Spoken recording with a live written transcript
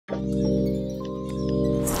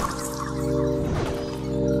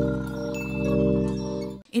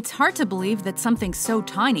It's hard to believe that something so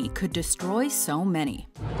tiny could destroy so many.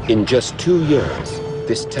 In just 2 years,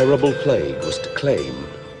 this terrible plague was to claim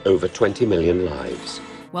over 20 million lives.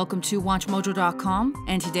 Welcome to WatchMojo.com,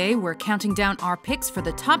 and today we're counting down our picks for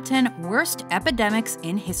the top 10 worst epidemics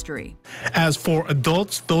in history. As for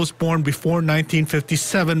adults, those born before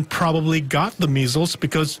 1957 probably got the measles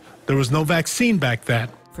because there was no vaccine back then.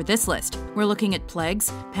 For this list, we're looking at plagues,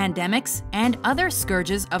 pandemics, and other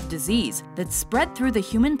scourges of disease that spread through the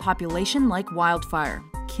human population like wildfire,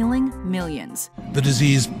 killing millions. The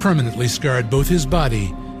disease permanently scarred both his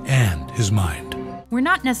body and his mind. We're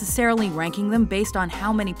not necessarily ranking them based on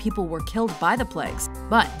how many people were killed by the plagues,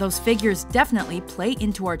 but those figures definitely play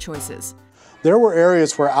into our choices. There were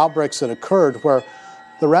areas where outbreaks had occurred where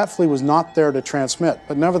the rat flea was not there to transmit,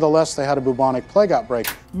 but nevertheless they had a bubonic plague outbreak.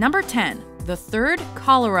 Number 10, the third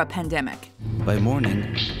cholera pandemic. By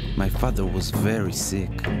morning, my father was very sick.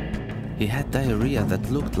 He had diarrhea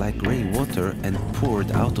that looked like gray water and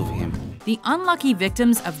poured out of him. The unlucky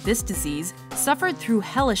victims of this disease suffered through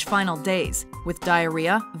hellish final days, with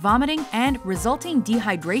diarrhea, vomiting, and resulting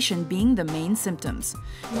dehydration being the main symptoms.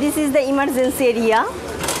 This is the emergency area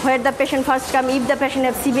where the patient first comes if the patient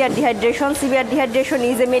has severe dehydration. Severe dehydration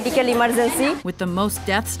is a medical emergency. With the most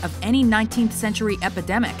deaths of any 19th century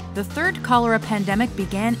epidemic, the third cholera pandemic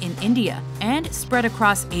began in India and spread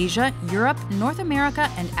across Asia, Europe, North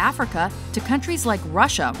America, and Africa to countries like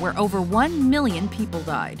Russia, where over 1 million people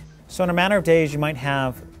died. So in a matter of days, you might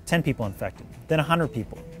have 10 people infected, then 100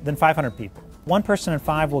 people, then 500 people. 1 person in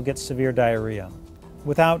 5 will get severe diarrhea.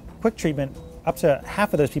 Without quick treatment, up to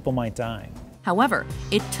half of those people might die. However,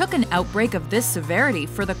 it took an outbreak of this severity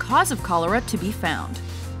for the cause of cholera to be found.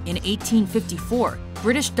 In 1854,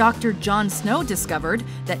 British doctor John Snow discovered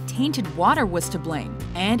that tainted water was to blame,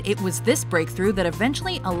 and it was this breakthrough that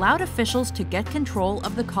eventually allowed officials to get control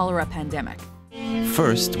of the cholera pandemic.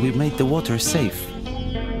 First, we made the water safe.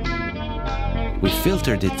 We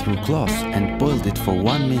filtered it through cloth and boiled it for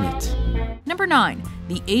 1 minute. Number 9,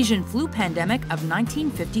 the Asian flu pandemic of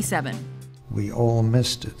 1957. We all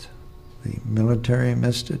missed it. The military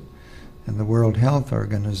missed it, and the World Health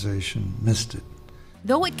Organization missed it.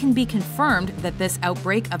 Though it can be confirmed that this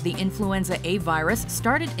outbreak of the influenza A virus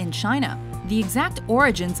started in China, the exact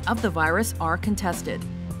origins of the virus are contested,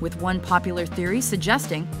 with one popular theory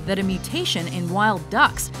suggesting that a mutation in wild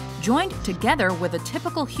ducks joined together with a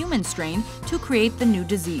typical human strain to create the new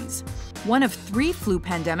disease. One of 3 flu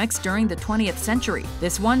pandemics during the 20th century,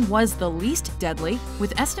 this one was the least deadly,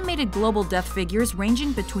 with estimated global death figures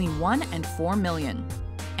ranging between 1 and 4 million.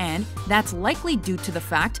 And that's likely due to the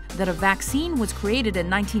fact that a vaccine was created in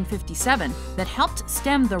 1957 that helped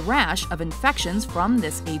stem the rash of infections from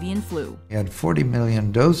this avian flu. We had 40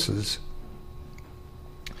 million doses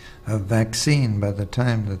of vaccine by the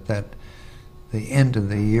time that the end of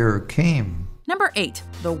the year came. Number 8,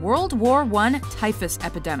 the World War I typhus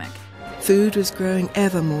epidemic. Food was growing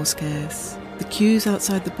ever more scarce. The queues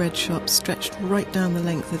outside the bread shops stretched right down the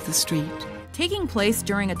length of the street. Taking place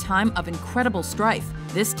during a time of incredible strife,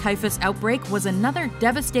 this typhus outbreak was another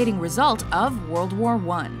devastating result of World War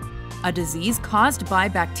I, a disease caused by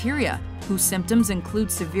bacteria, whose symptoms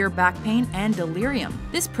include severe back pain and delirium.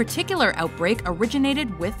 This particular outbreak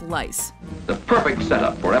originated with lice. The perfect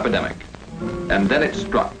setup for epidemic. And then it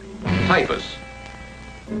struck. Typhus.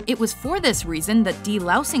 It was for this reason that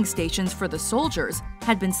delousing stations for the soldiers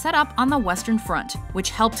had been set up on the Western Front, which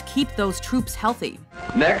helped keep those troops healthy.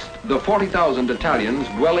 Next, the 40,000 Italians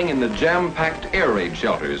dwelling in the jam-packed air raid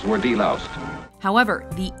shelters were deloused. However,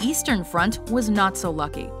 the Eastern Front was not so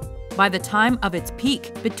lucky. By the time of its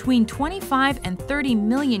peak, between 25 and 30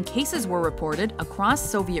 million cases were reported across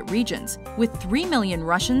Soviet regions, with 3 million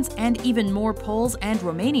Russians and even more Poles and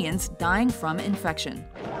Romanians dying from infection.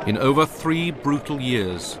 In over 3 brutal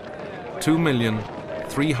years,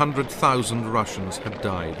 2,300,000 Russians had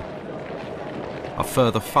died. A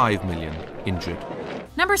further 5 million injured.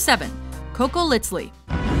 Number 7, Kokolitsli.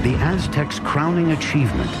 The Aztecs' crowning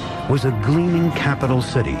achievement was a gleaming capital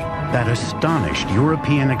city that astonished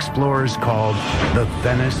European explorers called the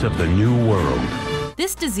Venice of the New World.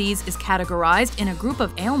 This disease is categorized in a group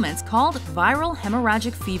of ailments called viral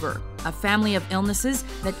hemorrhagic fever, a family of illnesses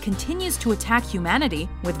that continues to attack humanity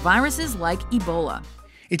with viruses like Ebola.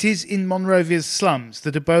 It is in Monrovia's slums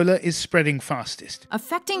that Ebola is spreading fastest.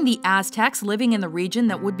 Affecting the Aztecs living in the region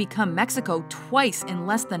that would become Mexico twice in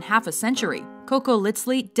less than half a century,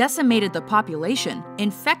 Kokolitsli decimated the population,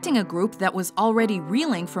 infecting a group that was already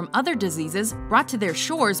reeling from other diseases brought to their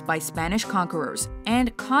shores by Spanish conquerors,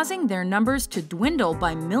 and causing their numbers to dwindle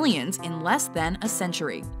by millions in less than a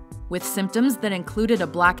century. with symptoms that included a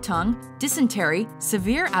black tongue, dysentery,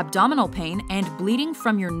 severe abdominal pain, and bleeding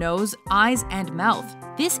from your nose, eyes, and mouth.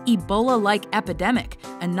 This Ebola-like epidemic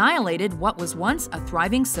annihilated what was once a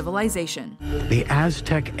thriving civilization. The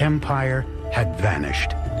Aztec Empire had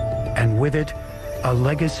vanished, and with it, a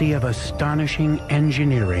legacy of astonishing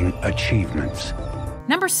engineering achievements.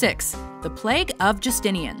 Number 6. The Plague of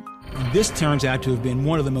Justinian. This turns out to have been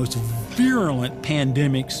one of the most virulent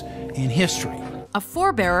pandemics in history. A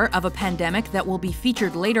forebearer of a pandemic that will be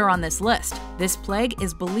featured later on this list, this plague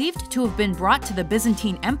is believed to have been brought to the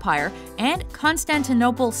Byzantine Empire and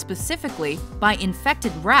Constantinople specifically by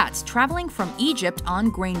infected rats traveling from Egypt on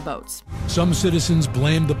grain boats. Some citizens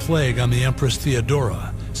blamed the plague on the Empress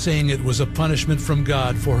Theodora, saying it was a punishment from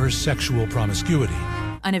God for her sexual promiscuity.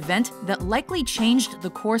 An event that likely changed the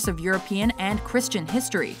course of European and Christian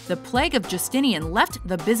history. The plague of Justinian left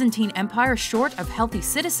the Byzantine Empire short of healthy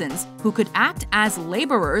citizens who could act as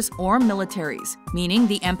laborers or militaries, meaning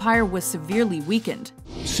the empire was severely weakened.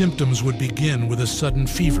 Symptoms would begin with a sudden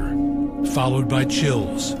fever, followed by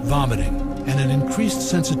chills, vomiting, and an increased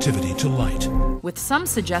sensitivity to light. With some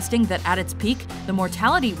suggesting that at its peak, the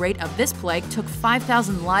mortality rate of this plague took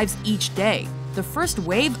 5,000 lives each day. The first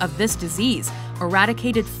wave of this disease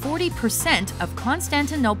eradicated 40% of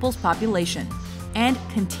Constantinople's population and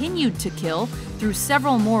continued to kill through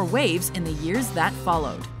several more waves in the years that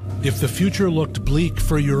followed. If the future looked bleak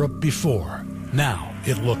for Europe before, now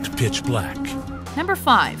it looked pitch black. Number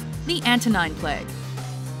 5. The Antonine Plague.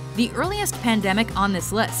 The earliest pandemic on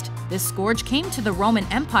this list, this scourge came to the Roman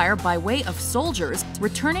Empire by way of soldiers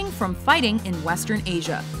returning from fighting in Western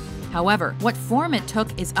Asia. However, what form it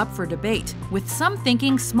took is up for debate, with some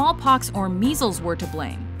thinking smallpox or measles were to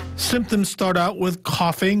blame. Symptoms start out with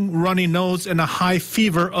coughing, runny nose, and a high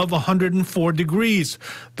fever of 104 degrees.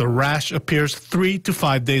 The rash appears 3 to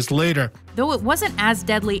 5 days later. Though it wasn't as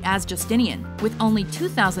deadly as Justinian, with only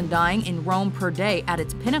 2,000 dying in Rome per day at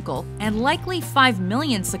its pinnacle, and likely 5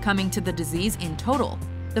 million succumbing to the disease in total.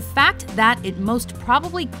 The fact that it most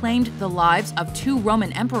probably claimed the lives of 2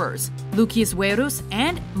 Roman emperors, Lucius Verus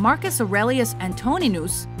and Marcus Aurelius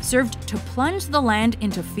Antoninus, served to plunge the land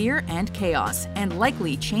into fear and chaos, and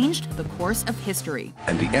likely changed the course of history.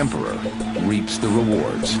 And the emperor reaps the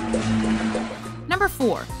rewards. Number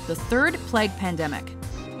 4. The Third Plague Pandemic.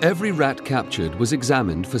 Every rat captured was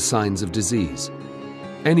examined for signs of disease.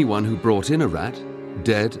 Anyone who brought in a rat,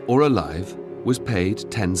 dead or alive, was paid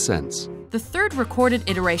 10 cents. The third recorded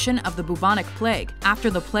iteration of the bubonic plague, after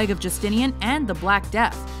the plague of Justinian and the Black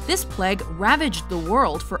Death. This plague ravaged the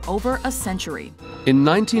world for over a century. In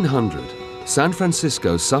 1900, San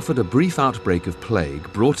Francisco suffered a brief outbreak of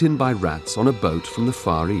plague brought in by rats on a boat from the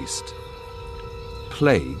Far East.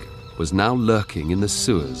 Plague was now lurking in the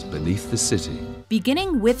sewers beneath the city.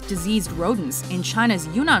 Beginning with diseased rodents in China's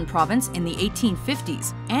Yunnan province in the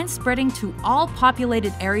 1850s and spreading to all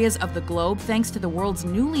populated areas of the globe thanks to the world's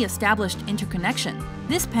newly established interconnection,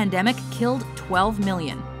 this pandemic killed 12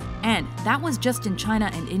 million. And that was just in China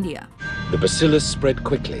and India. The bacillus spread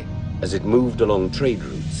quickly as it moved along trade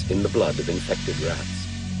routes in the blood of infected rats.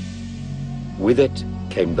 With it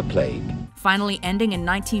came the plague. Finally ending in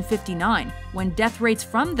 1959, when death rates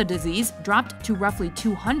from the disease dropped to roughly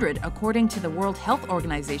 200 according to the World Health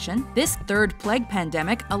Organization, this third plague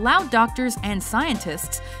pandemic allowed doctors and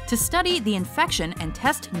scientists to study the infection and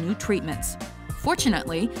test new treatments.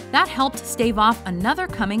 Fortunately, that helped stave off another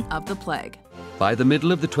coming of the plague. By the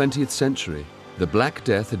middle of the 20th century, the Black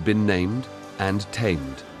Death had been named and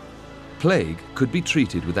tamed. Plague could be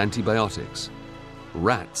treated with antibiotics.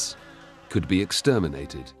 Rats could be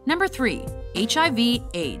exterminated. Number 3.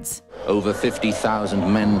 HIV/AIDS. Over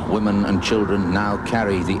 50,000 men, women, and children now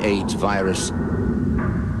carry the AIDS virus.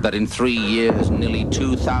 That in 3 years, nearly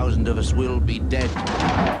 2,000 of us will be dead.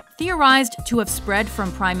 Theorized to have spread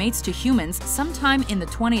from primates to humans sometime in the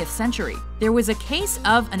 20th century, there was a case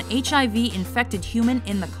of an HIV-infected human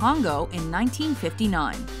in the Congo in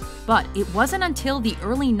 1959. But it wasn't until the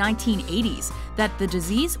early 1980s that the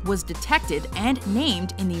disease was detected and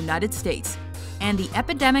named in the United States, and the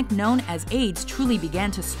epidemic known as AIDS truly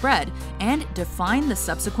began to spread and define the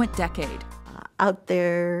subsequent decade. Out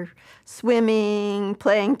there swimming,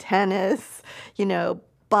 playing tennis,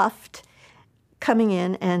 buffed, coming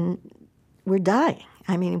in, and we're dying.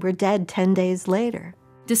 I mean, we're dead 10 days later.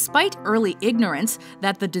 Despite early ignorance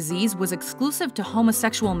that the disease was exclusive to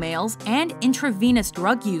homosexual males and intravenous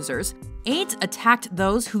drug users, AIDS attacked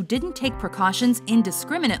those who didn't take precautions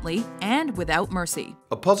indiscriminately and without mercy.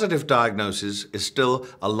 A positive diagnosis is still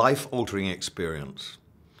a life-altering experience.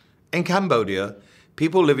 In Cambodia,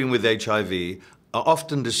 people living with HIV are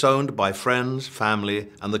often disowned by friends, family,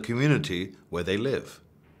 and the community where they live.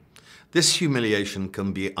 This humiliation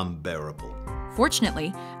can be unbearable.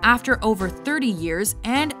 Fortunately, after over 30 years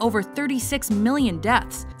and over 36 million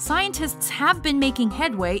deaths, scientists have been making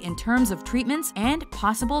headway in terms of treatments and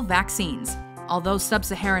possible vaccines, although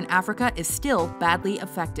sub-Saharan Africa is still badly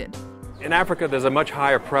affected. In Africa, there's a much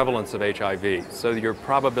higher prevalence of HIV, so your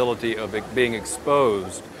probability of it being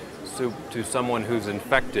exposed to someone who's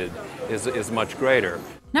infected is much greater.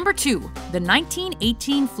 Number 2, the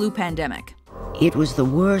 1918 flu pandemic. It was the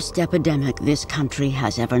worst epidemic this country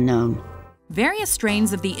has ever known. Various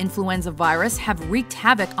strains of the influenza virus have wreaked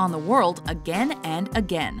havoc on the world again and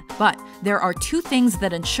again. But there are two things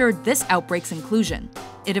that ensured this outbreak's inclusion.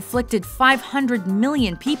 It afflicted 500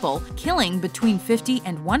 million people, killing between 50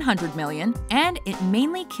 and 100 million, and it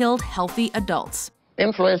mainly killed healthy adults.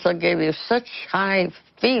 Influenza gave you such high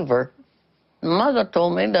fever. Mother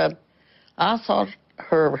told me that I thought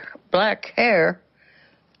her black hair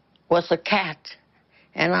was a cat.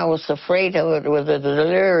 And I was afraid of it with the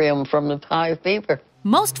delirium from the high fever.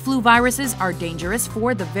 Most flu viruses are dangerous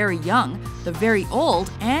for the very young, the very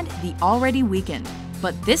old, and the already weakened.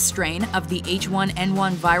 But this strain of the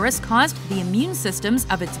H1N1 virus caused the immune systems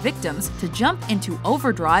of its victims to jump into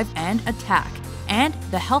overdrive and attack. And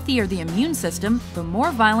the healthier the immune system, the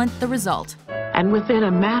more violent the result. And within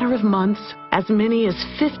a matter of months, as many as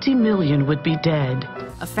 50 million would be dead.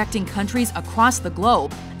 Affecting countries across the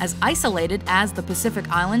globe, as isolated as the Pacific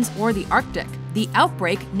Islands or the Arctic. The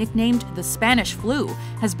outbreak, nicknamed the Spanish flu,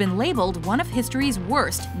 has been labeled one of history's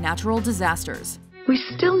worst natural disasters. We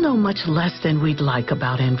still know much less than we'd like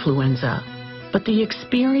about influenza, but the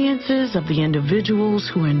experiences of the individuals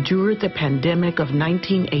who endured the pandemic of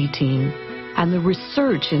 1918 and the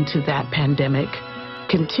research into that pandemic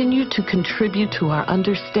continue to contribute to our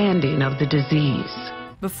understanding of the disease.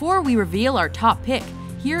 Before we reveal our top pick,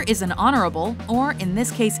 here is an honorable, or in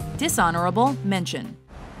this case, dishonorable, mention.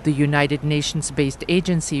 The United Nations-based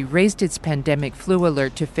agency raised its pandemic flu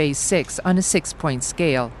alert to phase 6 on a 6-point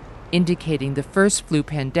scale, indicating the first flu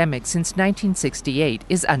pandemic since 1968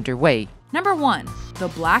 is underway. Number 1, the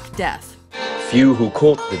Black Death. Few who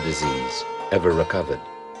caught the disease ever recovered.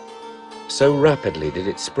 So rapidly did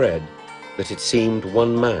it spread that it seemed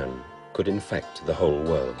one man could infect the whole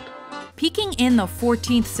world. Peaking in the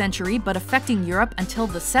 14th century but affecting Europe until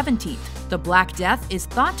the 17th, the Black Death is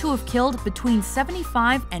thought to have killed between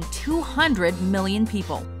 75 and 200 million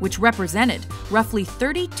people, which represented roughly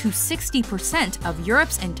 30 to 60% of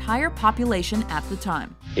Europe's entire population at the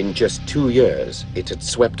time. In just 2 years, it had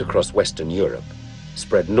swept across Western Europe,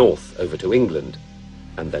 spread north over to England,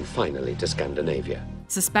 and then finally to Scandinavia.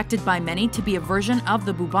 Suspected by many to be a version of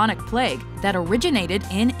the bubonic plague that originated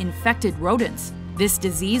in infected rodents. This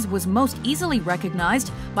disease was most easily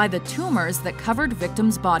recognized by the tumors that covered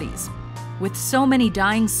victims' bodies. With so many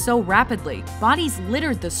dying so rapidly, bodies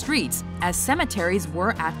littered the streets as cemeteries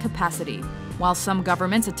were at capacity. While some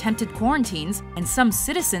governments attempted quarantines and some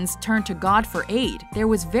citizens turned to God for aid, there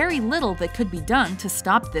was very little that could be done to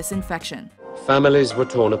stop this infection. Families were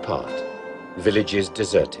torn apart, villages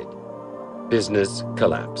deserted, business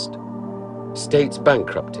collapsed. States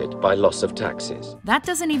bankrupted by loss of taxes. That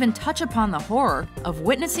doesn't even touch upon the horror of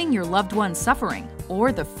witnessing your loved one suffering,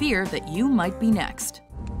 or the fear that you might be next.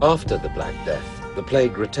 After the Black Death, the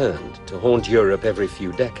plague returned to haunt Europe every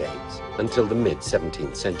few decades until the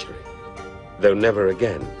mid-17th century, though never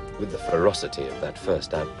again with the ferocity of that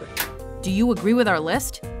first outbreak. Do you agree with our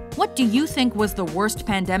list? What do you think was the worst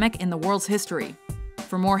pandemic in the world's history?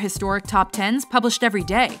 For more historic top 10s published every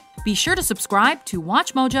day, be sure to subscribe to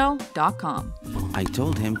WatchMojo.com. I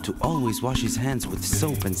told him to always wash his hands with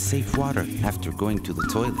soap and safe water after going to the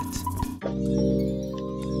toilet.